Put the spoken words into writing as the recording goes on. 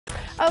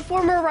A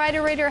former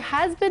Raider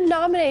has been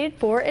nominated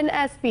for an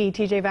ESPY.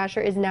 TJ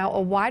Vasher is now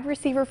a wide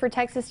receiver for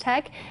Texas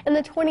Tech. In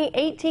the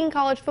 2018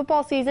 college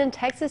football season,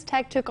 Texas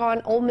Tech took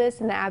on Ole Miss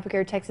in the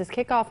Abigail, Texas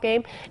kickoff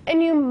game,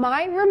 and you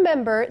might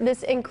remember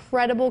this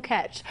incredible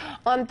catch.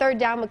 On third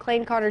down,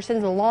 McClain Carter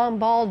sends a long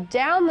ball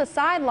down the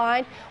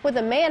sideline with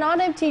a man on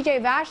him.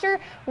 TJ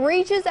Vasher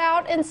reaches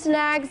out and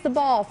snags the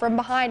ball from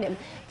behind him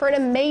for an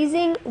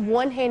amazing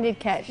one-handed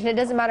catch. And it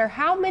doesn't matter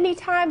how many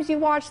times you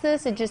watch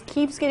this, it just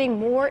keeps getting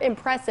more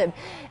impressive.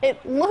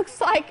 It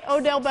looks like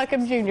Odell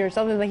Beckham Jr.,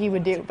 something that he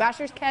would do.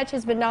 Vasher's catch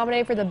has been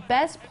nominated for the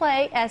Best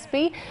Play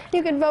ESPY.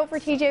 You can vote for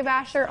TJ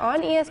Vasher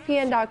on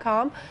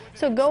ESPN.com.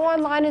 So go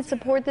online and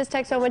support this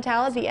Texoma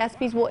talent. The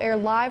ESPYs will air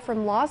live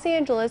from Los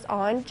Angeles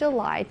on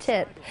July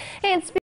 10th. And